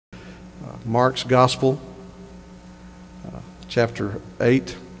Mark's Gospel, chapter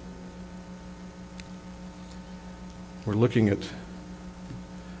 8. We're looking at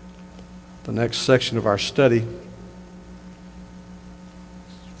the next section of our study,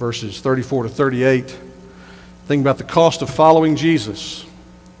 verses 34 to 38. Think about the cost of following Jesus.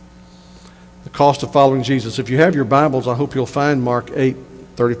 The cost of following Jesus. If you have your Bibles, I hope you'll find Mark 8,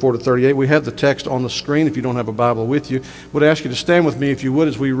 34 to 38. We have the text on the screen if you don't have a Bible with you. I would ask you to stand with me, if you would,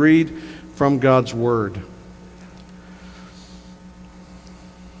 as we read from God's Word.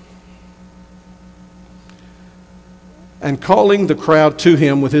 And calling the crowd to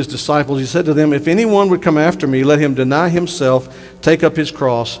him with his disciples, he said to them, "If anyone would come after me, let him deny himself, take up his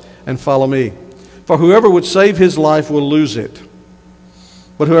cross, and follow me. For whoever would save his life will lose it.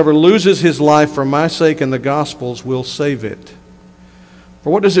 But whoever loses his life for my sake and the gospel's will save it.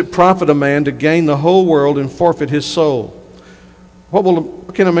 For what does it profit a man to gain the whole world and forfeit his soul?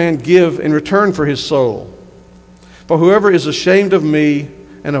 What can a man give in return for his soul? For whoever is ashamed of me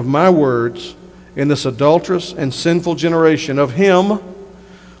and of my words in this adulterous and sinful generation, of him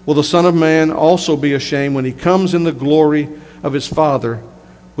will the Son of Man also be ashamed when he comes in the glory of his Father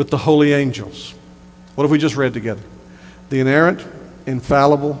with the holy angels." What have we just read together? The inerrant,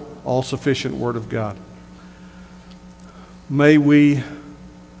 infallible, all-sufficient Word of God. May we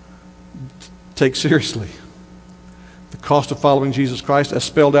take seriously the cost of following Jesus Christ as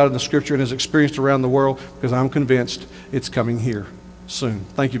spelled out in the Scripture and as experienced around the world, because I'm convinced it's coming here soon.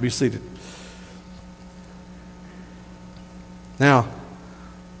 Thank you. Be seated. Now,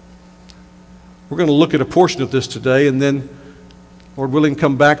 we're going to look at a portion of this today, and then, Lord willing,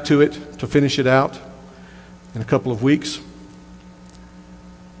 come back to it to finish it out in a couple of weeks.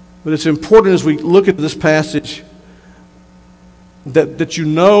 But it's important as we look at this passage that you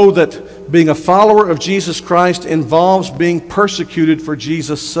know that being a follower of Jesus Christ involves being persecuted for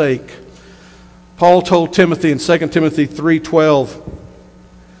Jesus' sake. Paul told Timothy in 2 Timothy 3:12,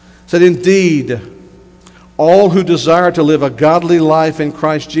 said, "Indeed, all who desire to live a godly life in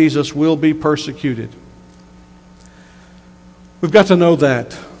Christ Jesus will be persecuted." We've got to know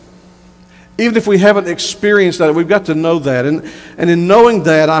that. Even if we haven't experienced that, we've got to know that. And in knowing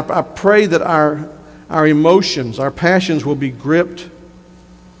that, I pray that our emotions, our passions will be gripped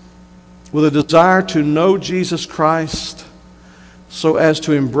with a desire to know Jesus Christ so as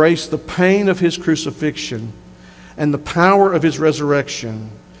to embrace the pain of his crucifixion and the power of his resurrection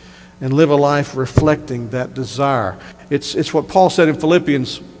and live a life reflecting that desire. It's what Paul said in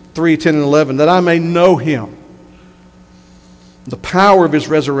Philippians 3:10 and 11, that I may know him, the power of his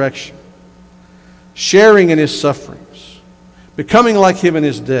resurrection, sharing in his sufferings, becoming like him in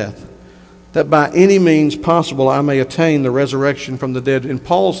his death, that by any means possible I may attain the resurrection from the dead. In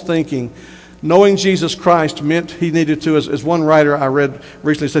Paul's thinking, knowing Jesus Christ meant he needed to, as one writer I read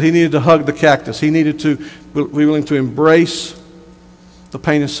recently said, he needed to hug the cactus. He needed to be willing to embrace the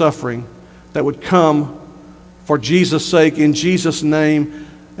pain and suffering that would come for Jesus' sake, in Jesus' name,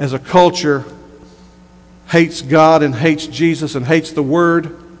 as a culture hates God and hates Jesus and hates the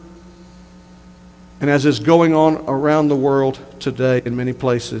Word, and as is going on around the world today in many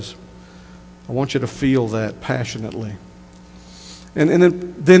places. I want you to feel that passionately. And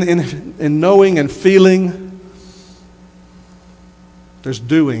then in knowing and feeling, there's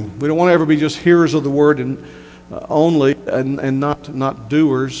doing. We don't want to ever be just hearers of the Word and only, and not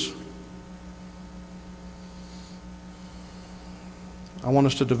doers. I want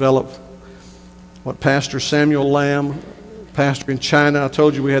us to develop what Pastor Samuel Lamb, pastor in China, I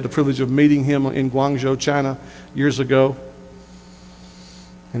told you we had the privilege of meeting him in Guangzhou, China, years ago.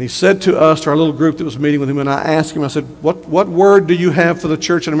 And he said to us, to our little group that was meeting with him, and I asked him, I said, what word do you have for the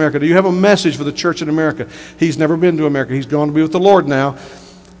church in America? Do you have a message for the church in America? He's never been to America. He's gone to be with the Lord now.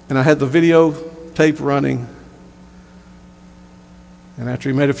 And I had the video tape running. And after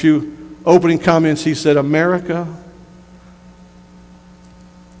he made a few opening comments, he said, America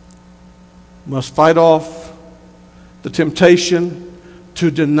must fight off the temptation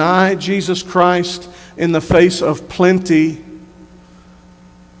to deny Jesus Christ in the face of plenty,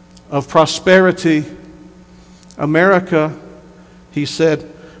 of prosperity. America, he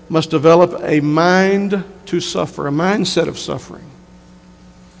said, must develop a mind to suffer, a mindset of suffering.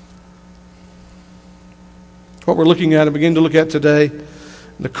 What we're looking at and begin to look at today,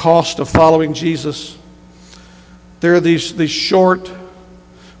 the cost of following Jesus. There are these short,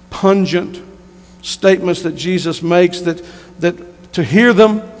 pungent statements that Jesus makes that to hear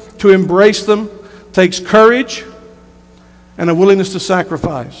them, to embrace them, takes courage and a willingness to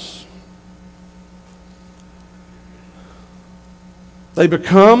sacrifice. They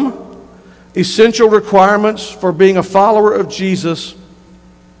become essential requirements for being a follower of Jesus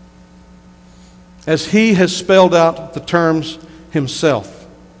as he has spelled out the terms himself.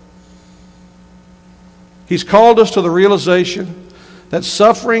 He's called us to the realization that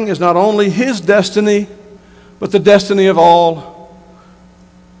suffering is not only his destiny, but the destiny of all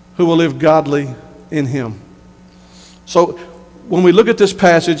who will live godly in him. So when we look at this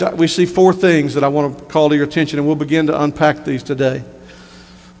passage, we see four things that I want to call to your attention, and we'll begin to unpack these today.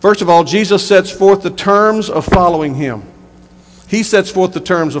 First of all, Jesus sets forth the terms of following him. He sets forth the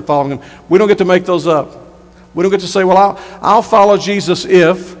terms of following him. We don't get to make those up. We don't get to say, well, I'll follow Jesus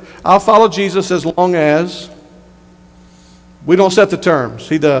I'll follow Jesus as long as. We don't set the terms.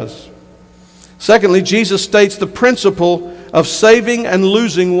 He does. Secondly, Jesus states the principle of saving and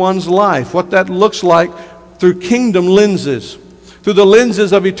losing one's life, what that looks like through kingdom lenses, through the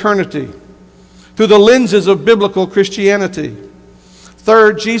lenses of eternity, through the lenses of biblical Christianity.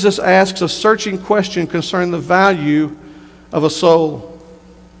 Third, Jesus asks a searching question concerning the value of a soul.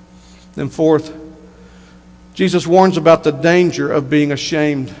 Then fourth, Jesus warns about the danger of being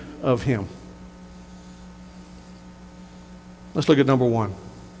ashamed of him. Let's look at number one.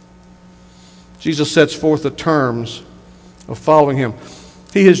 Jesus sets forth the terms of following him.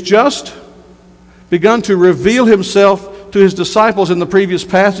 He has just begun to reveal himself to his disciples in the previous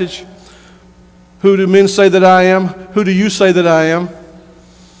passage. Who do men say that I am? Who do you say that I am?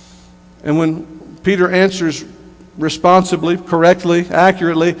 And when Peter answers responsibly, correctly,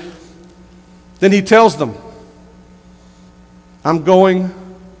 accurately, then he tells them, I'm going to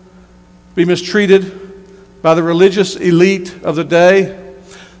be mistreated by the religious elite of the day.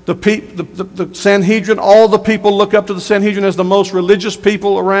 The Sanhedrin, all the people look up to the Sanhedrin as the most religious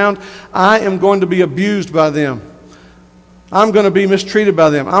people around. I am going to be abused by them. I'm going to be mistreated by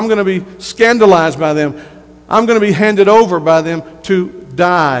them. I'm going to be scandalized by them. I'm going to be handed over by them to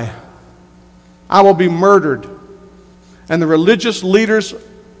die. I will be murdered. And the religious leaders,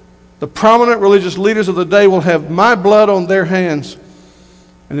 the prominent religious leaders of the day will have my blood on their hands.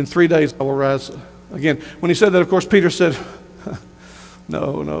 And in 3 days I will rise again. When he said that, of course, Peter said,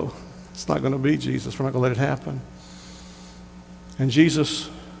 no, it's not going to be, Jesus. We're not going to let it happen. And Jesus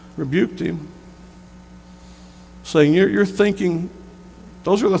rebuked him, saying, you're thinking,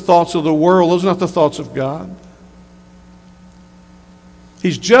 those are the thoughts of the world. Those are not the thoughts of God.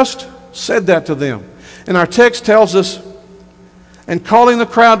 He's just said that to them. And our text tells us, and calling the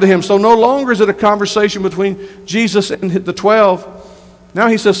crowd to him. So no longer is it a conversation between Jesus and the 12. Now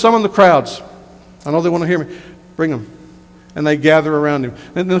he says, summon the crowds. I know they want to hear me. Bring them. And they gather around him.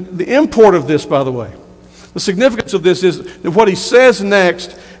 And the import of this, by the way, the significance of this is that what he says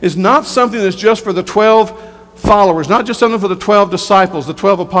next is not something that's just for the 12 followers, not just something for the 12 disciples, the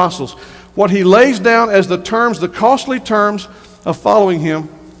 12 apostles. What he lays down as the terms, the costly terms of following him,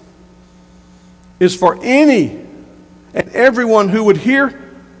 is for any and everyone who would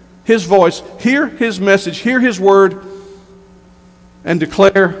hear his voice, hear his message, hear his word, and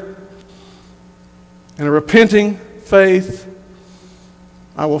declare in a repenting faith,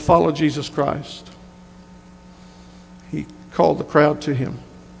 I will follow Jesus Christ. He called the crowd to him.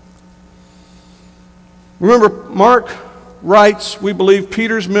 Remember, Mark writes, we believe,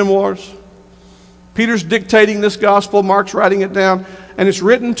 Peter's memoirs. Peter's dictating this gospel. Mark's writing it down. And it's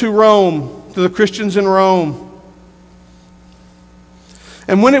written to Rome, to the Christians in Rome.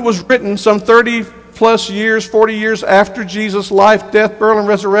 And when it was written, some 30 plus years, 40 years after Jesus' life, death, burial, and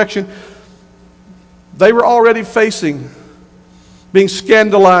resurrection, they were already facing being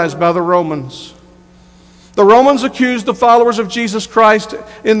scandalized by the Romans. The Romans accused the followers of Jesus Christ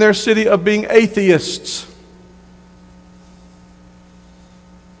in their city of being atheists.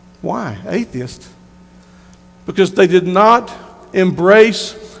 Why atheists? Because they did not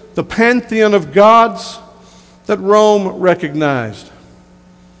embrace the pantheon of gods that Rome recognized.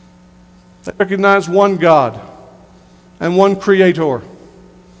 They recognized one God and one Creator.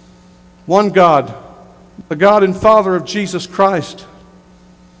 One God, the God and Father of Jesus Christ.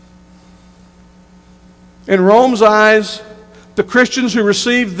 In Rome's eyes, the Christians who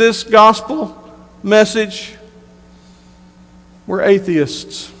received this gospel message were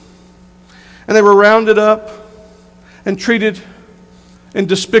atheists. And they were rounded up and treated in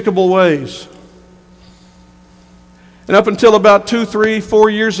despicable ways. And up until about 2, 3, 4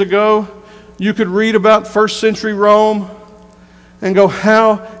 years ago, you could read about first century Rome and go,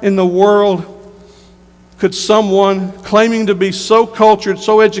 how in the world could someone claiming to be so cultured,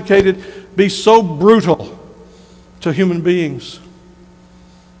 so educated, be so brutal to human beings?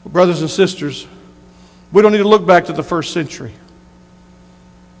 Well, brothers and sisters, we don't need to look back to the first century.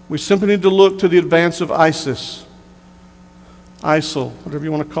 We simply need to look to the advance of ISIS, ISIL, whatever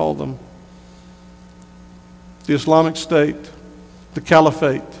you want to call them, the Islamic State, the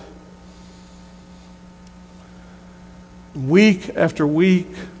Caliphate. Week after week,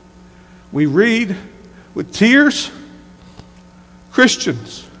 we read with tears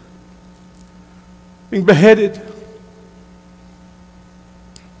Christians being beheaded,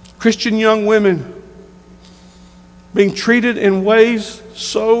 Christian young women being treated in ways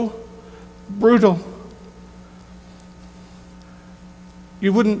so brutal.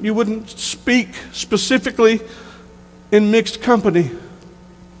 You wouldn't speak specifically in mixed company.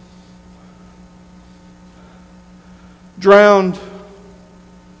 Drowned,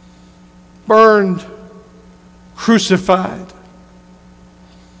 burned, crucified.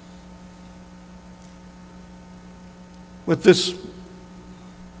 With this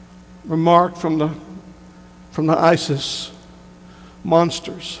remark from the ISIS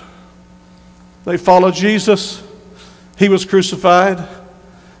monsters. They follow Jesus. He was crucified.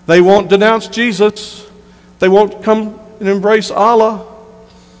 They won't denounce Jesus. They won't come and embrace Allah.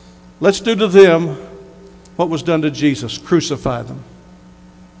 Let's do to them what was done to Jesus. Crucify them.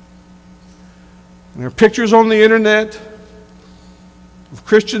 And there are pictures on the internet of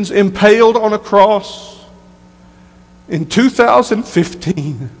Christians impaled on a cross in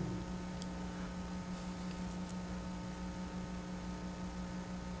 2015.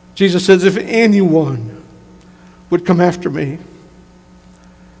 Jesus says, if anyone would come after me,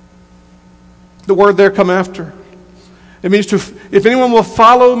 the word there, come after, it means if anyone will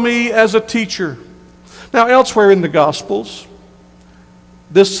follow me as a teacher. Now, elsewhere in the Gospels,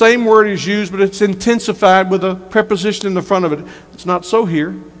 this same word is used, but it's intensified with a preposition in the front of it. It's not so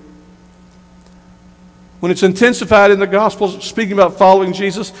here. When it's intensified in the Gospels, speaking about following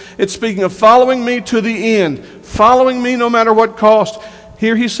Jesus, it's speaking of following me to the end, following me no matter what cost.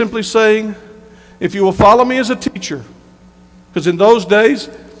 Here he's simply saying, if you will follow me as a teacher, because in those days,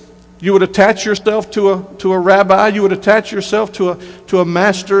 you would attach yourself to a rabbi, you would attach yourself to a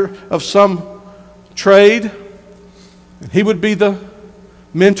master of some trade. He would be the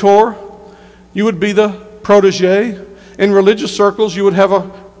mentor, you would be the protege. In religious circles, you would have a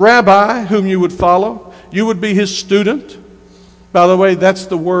rabbi whom you would follow. You would be his student. By the way, that's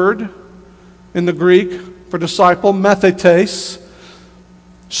the word in the Greek for disciple, mathetes,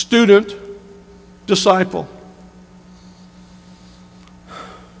 student, disciple.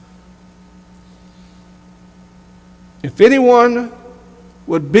 If anyone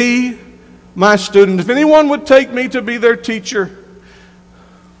would be my student, if anyone would take me to be their teacher,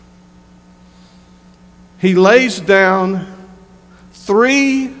 he lays down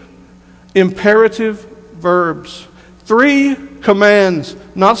 3 imperative verbs, 3 commands,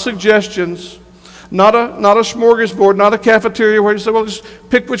 not suggestions, not a smorgasbord, not a cafeteria where you say, well, just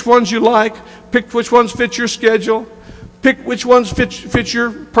pick which ones you like, pick which ones fit your schedule, pick which ones fit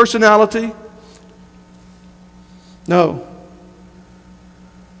your personality. No.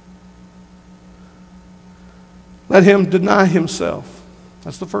 Let him deny himself.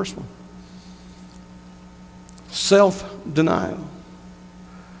 That's the first one. Self-denial.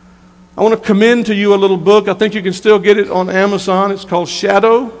 I want to commend to you a little book. I think you can still get it on Amazon. It's called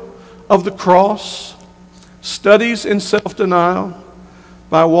Shadow of the Cross, Studies in Self-Denial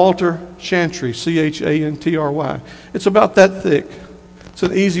by Walter Chantry, Chantry. It's about that thick. It's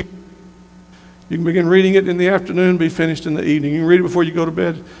an easy. You can begin reading it in the afternoon, be finished in the evening. You can read it before you go to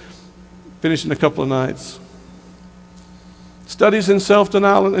bed, finish in a couple of nights. Studies in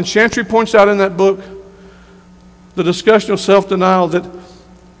Self-Denial. And Chantry points out in that book the discussion of self-denial that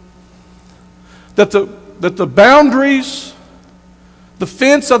the boundaries, the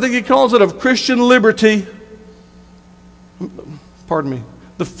fence, I think he calls it, of Christian liberty,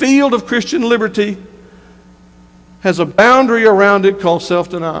 the field of Christian liberty has a boundary around it called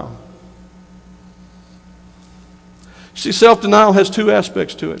self-denial. See, self-denial has 2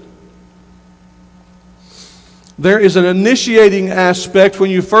 aspects to it. There is an initiating aspect when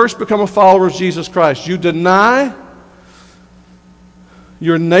you first become a follower of Jesus Christ. You deny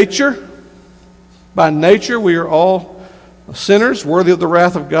your nature. By nature, we are all sinners, worthy of the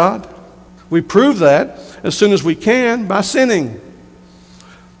wrath of God. We prove that as soon as we can by sinning.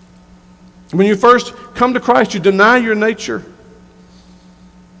 When you first come to Christ, you deny your nature.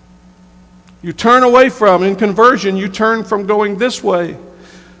 You turn away from, in conversion, you turn from going this way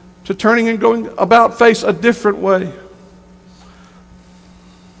to turning and going about face a different way.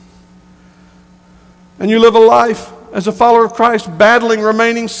 And you live a life as a follower of Christ, battling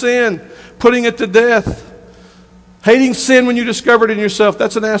remaining sin, putting it to death, hating sin when you discover it in yourself.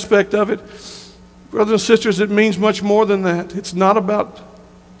 That's an aspect of it. Brothers and sisters, it means much more than that. It's not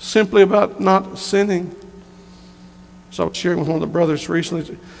simply about not sinning. So I was sharing with one of the brothers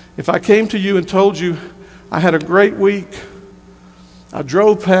recently, if I came to you and told you I had a great week, I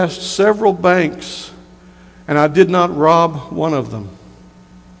drove past several banks and I did not rob one of them.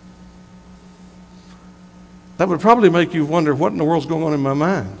 That would probably make you wonder what in the world's going on in my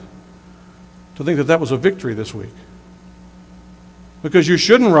mind to think that that was a victory this week. Because you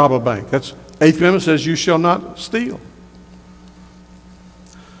shouldn't rob a bank. That's Eighth Commandment says you shall not steal.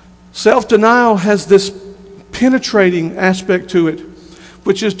 Self-denial has this penetrating aspect to it,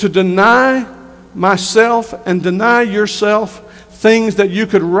 which is to deny myself and deny yourself things that you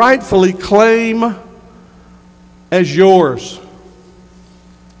could rightfully claim as yours.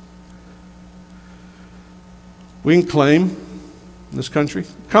 We can claim in this country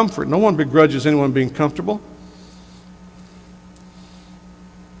comfort. No one begrudges anyone being comfortable.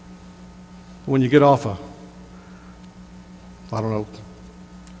 When you get off I don't know,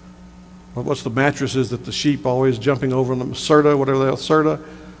 what's the mattresses that the sheep always jumping over on them, Serta, whatever they are, Serta,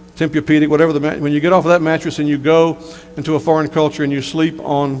 Tempur-Pedic, whatever when you get off of that mattress and you go into a foreign culture and you sleep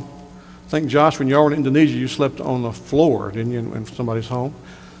on, I think, Josh, when you were in Indonesia, you slept on the floor, didn't you, in somebody's home?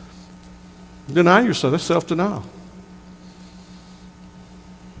 Deny yourself. That's self-denial.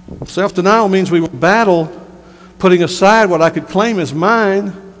 Self-denial means we will battle putting aside what I could claim as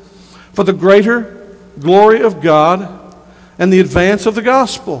mine for the greater glory of God and the advance of the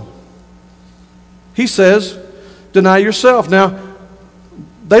gospel. He says, deny yourself. Now,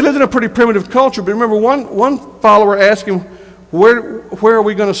 they lived in a pretty primitive culture, but remember, one follower asked him, where are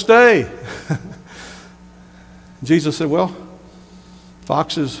we going to stay? Jesus said, well,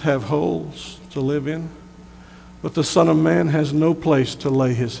 foxes have holes to live in, but the Son of Man has no place to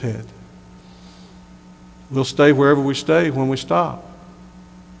lay his head. We'll stay wherever we stay when we stop.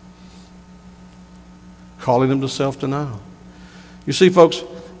 Calling them to self-denial. You see, folks,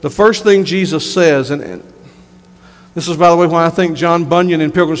 the first thing Jesus says, and this is, by the way, why I think John Bunyan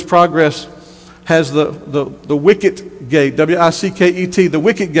in Pilgrim's Progress has the wicket gate, W-I-C-K-E-T, the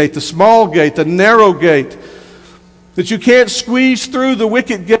wicket gate, the small gate, the narrow gate, that you can't squeeze through the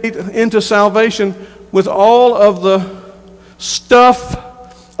wicket gate into salvation with all of the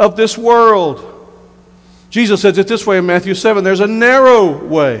stuff of this world. Jesus says it this way in Matthew 7, there's a narrow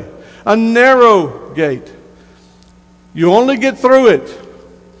way, a narrow gate. You only get through it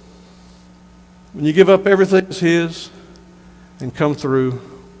when you give up everything that's His and come through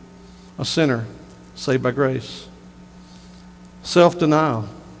a sinner saved by grace. Self-denial.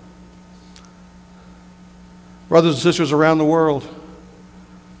 Brothers and sisters around the world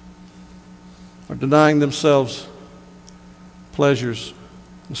are denying themselves pleasures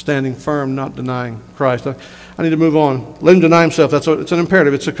and standing firm, not denying Christ. I need to move on. Let him deny himself. It's an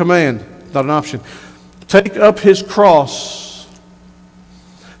imperative. It's a command, not an option. Take up his cross.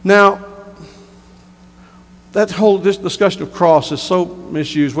 Now, that whole discussion of cross is so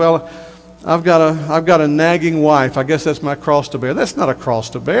misused. Well, I've got a nagging wife. I guess that's my cross to bear. That's not a cross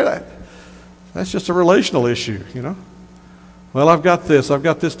to bear. That's just a relational issue, you know. Well, I've got this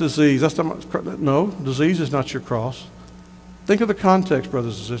disease. No, disease is not your cross. Think of the context,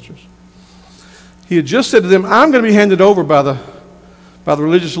 brothers and sisters. He had just said to them, I'm going to be handed over by the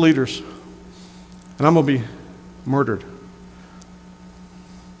religious leaders, and I'm going to be murdered.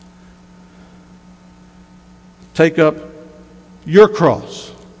 Take up your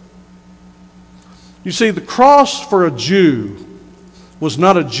cross. You see, the cross for a Jew was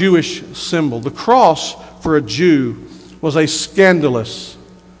not a Jewish symbol. The cross for a Jew was a scandalous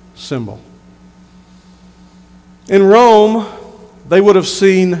symbol. In Rome, they would have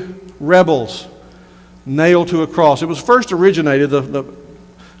seen rebels nailed to a cross. It was first originated, the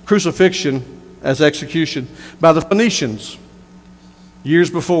crucifixion as execution, by the Phoenicians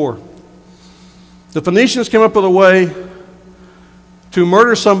years before. The Phoenicians came up with a way to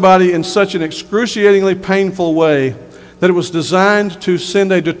murder somebody in such an excruciatingly painful way that it was designed to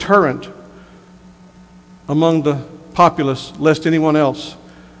send a deterrent among the populace, lest anyone else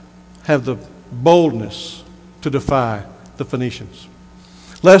have the boldness to defy the Phoenicians.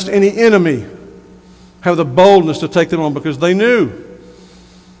 Lest any enemy have the boldness to take them on, because they knew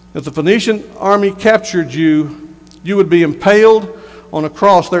if the Phoenician army captured you, you would be impaled on a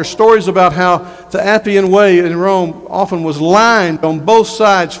cross. There are stories about how the Appian Way in Rome often was lined on both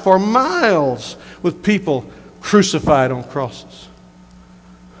sides for miles with people crucified on crosses.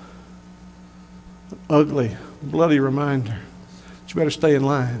 An ugly, bloody reminder that you better stay in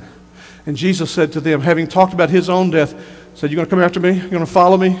line. And Jesus said to them, having talked about his own death, said, you're going to come after me? You're going to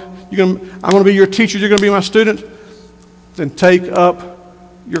follow me? I'm going to be your teacher. You're going to be my student? Then take up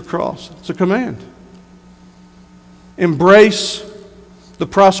your cross. It's a command. Embrace the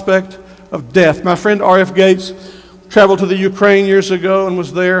prospect of death. My friend R.F. Gates traveled to the Ukraine years ago and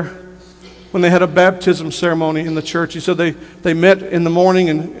was there when they had a baptism ceremony in the church. He said they met in the morning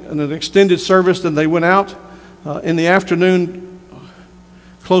in an extended service, then they went out in the afternoon,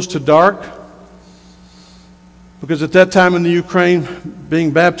 close to dark, because at that time in the Ukraine,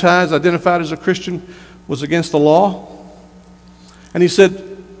 being baptized, identified as a Christian, was against the law. And he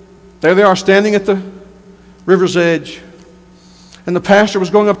said, there they are standing at the river's edge. And the pastor was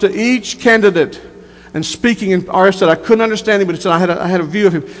going up to each candidate and speaking. And R.S. said, I couldn't understand him, but he said, I had a view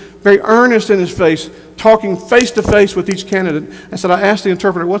of him, very earnest in his face, talking face to face with each candidate. And said, I asked the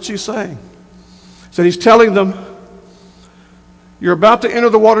interpreter, what's he saying? He said, he's telling them, you're about to enter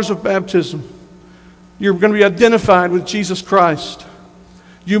the waters of baptism. You're going to be identified with Jesus Christ.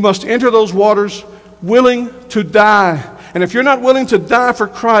 You must enter those waters willing to die. And if you're not willing to die for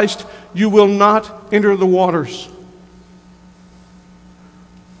Christ, you will not enter the waters.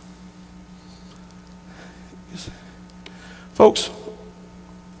 Folks,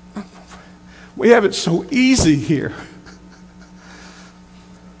 we have it so easy here.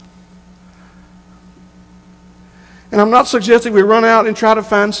 And I'm not suggesting we run out and try to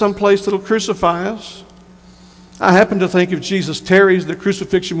find some place that'll crucify us. I happen to think if Jesus tarries, the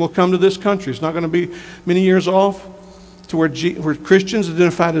crucifixion will come to this country. It's not going to be many years off to where Christians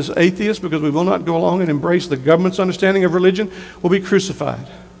identified as atheists, because we will not go along and embrace the government's understanding of religion, will be crucified.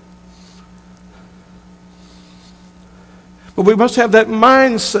 But we must have that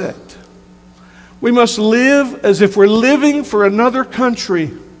mindset. We must live as if we're living for another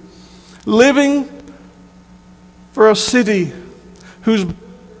country, living for a city whose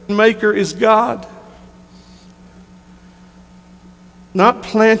maker is God. Not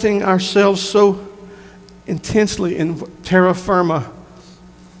planting ourselves so intensely in terra firma.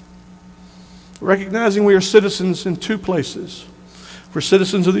 Recognizing we are citizens in two places. We're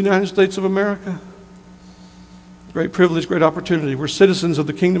citizens of the United States of America. Great privilege, great opportunity. We're citizens of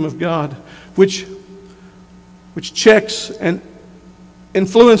the kingdom of God, which checks and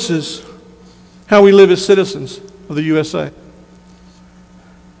influences how we live as citizens of the USA.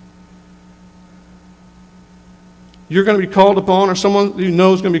 You're going to be called upon, or someone you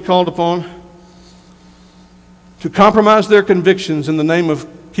know is going to be called upon, to compromise their convictions in the name of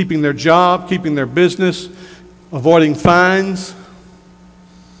keeping their job, keeping their business, avoiding fines,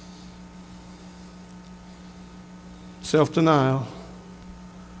 self-denial,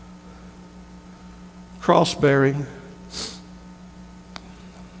 cross-bearing,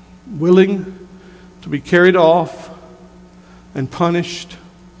 willing to be carried off and punished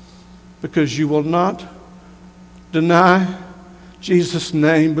because you will not deny Jesus'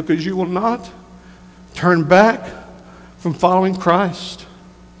 name, because you will not turn back from following Christ.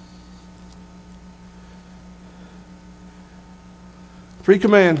 Three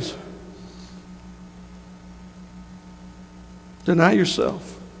commands. Deny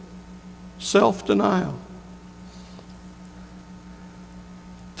yourself. Self-denial.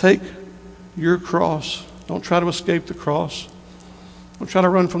 Take your cross. Don't try to escape the cross. Don't try to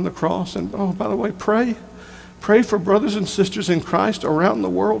run from the cross. And oh, by the way, pray. Pray for brothers and sisters in Christ around the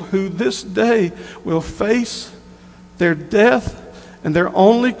world who this day will face their death, and their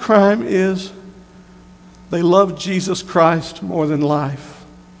only crime is they love Jesus Christ more than life.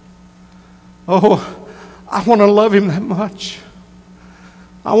 Oh, I want to love him that much.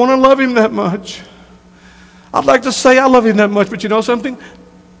 I want to love him that much. I'd like to say I love him that much, but you know something?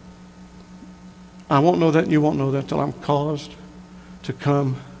 I won't know that, and you won't know that till I'm caused to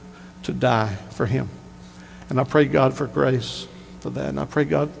come to die for him. And I pray God for grace for that. And I pray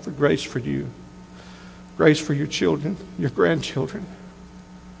God for grace for you. Grace for your children, your grandchildren,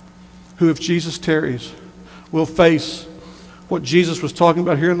 who, if Jesus tarries, will face what Jesus was talking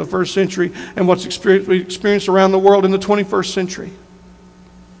about here in the first century and what's we experienced around the world in the 21st century.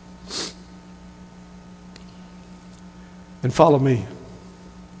 And follow me.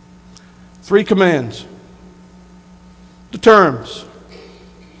 3 commands. The terms.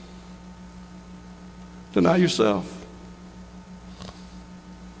 Deny yourself.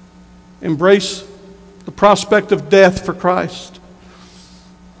 Embrace the prospect of death for Christ.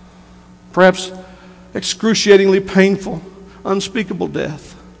 Perhaps excruciatingly painful, unspeakable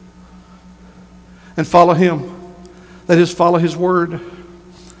death. And follow him. That is, follow his word.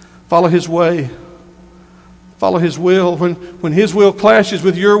 Follow his way. Follow his will. When his will clashes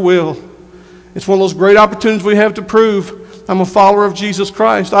with your will, it's one of those great opportunities we have to prove I'm a follower of Jesus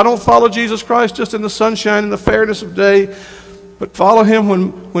Christ. I don't follow Jesus Christ just in the sunshine and the fairness of day, but follow him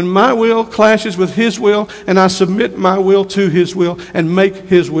when my will clashes with his will, and I submit my will to his will and make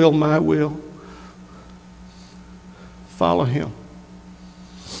his will my will. Follow him.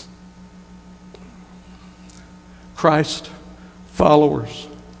 Christ followers.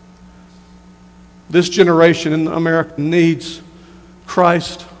 This generation in America needs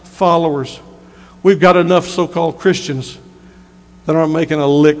Christ followers. We've got enough so-called Christians that aren't making a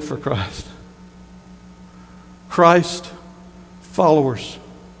lick for Christ. Christ followers.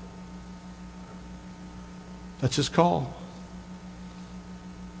 That's his call.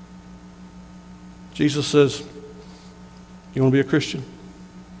 Jesus says, you want to be a Christian?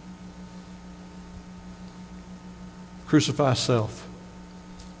 Crucify self.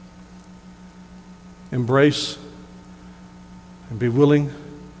 Embrace and be willing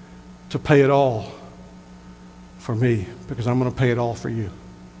to pay it all for me, because I'm going to pay it all for you.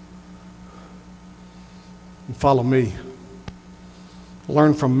 And follow me.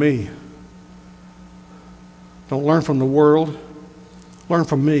 Learn from me. Don't learn from the world. Learn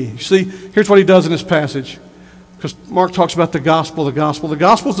from me. You see, here's what he does in this passage. Because Mark talks about the gospel. The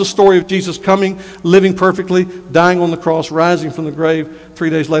gospel is the story of Jesus coming, living perfectly, dying on the cross, rising from the grave 3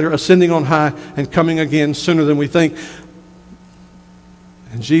 days later, ascending on high, and coming again sooner than we think.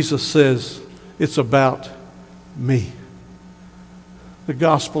 And Jesus says, it's about me. The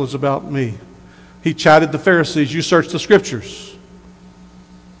gospel is about me. He chided the Pharisees, you search the scriptures,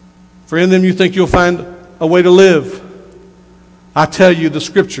 for in them you think you'll find a way to live. I tell you, the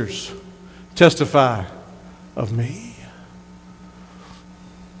scriptures testify of me.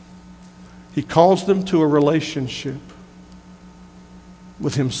 He calls them to a relationship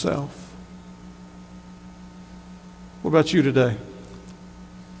with himself. What about you today?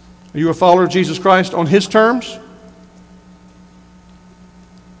 Are you a follower of Jesus Christ on his terms?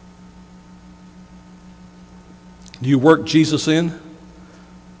 Do you work Jesus in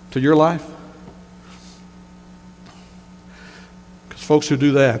to your life? Because folks who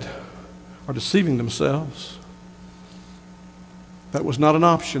do that are deceiving themselves. That was not an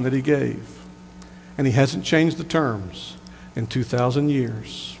option that he gave. And he hasn't changed the terms in 2,000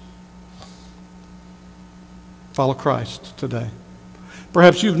 years. Follow Christ today.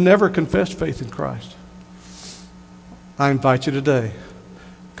 Perhaps you've never confessed faith in Christ. I invite you today,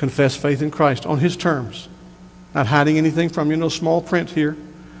 confess faith in Christ on his terms. Not hiding anything from you, no small print here.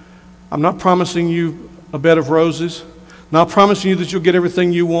 I'm not promising you a bed of roses. Not promising you that you'll get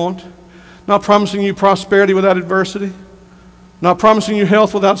everything you want. Not promising you prosperity without adversity. Not promising you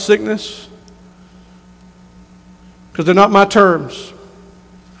health without sickness. Because they're not my terms.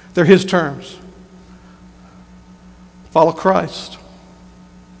 They're his terms. Follow Christ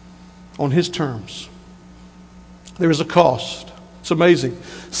on his terms. There is a cost. It's amazing.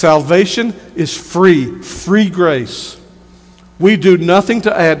 Salvation is free grace. We do nothing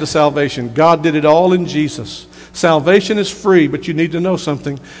to add to salvation. God did it all in Jesus. Salvation is free, but you need to know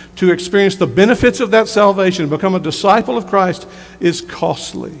something. To experience the benefits of that salvation, become a disciple of Christ, is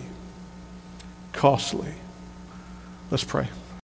costly. Costly. Let's pray.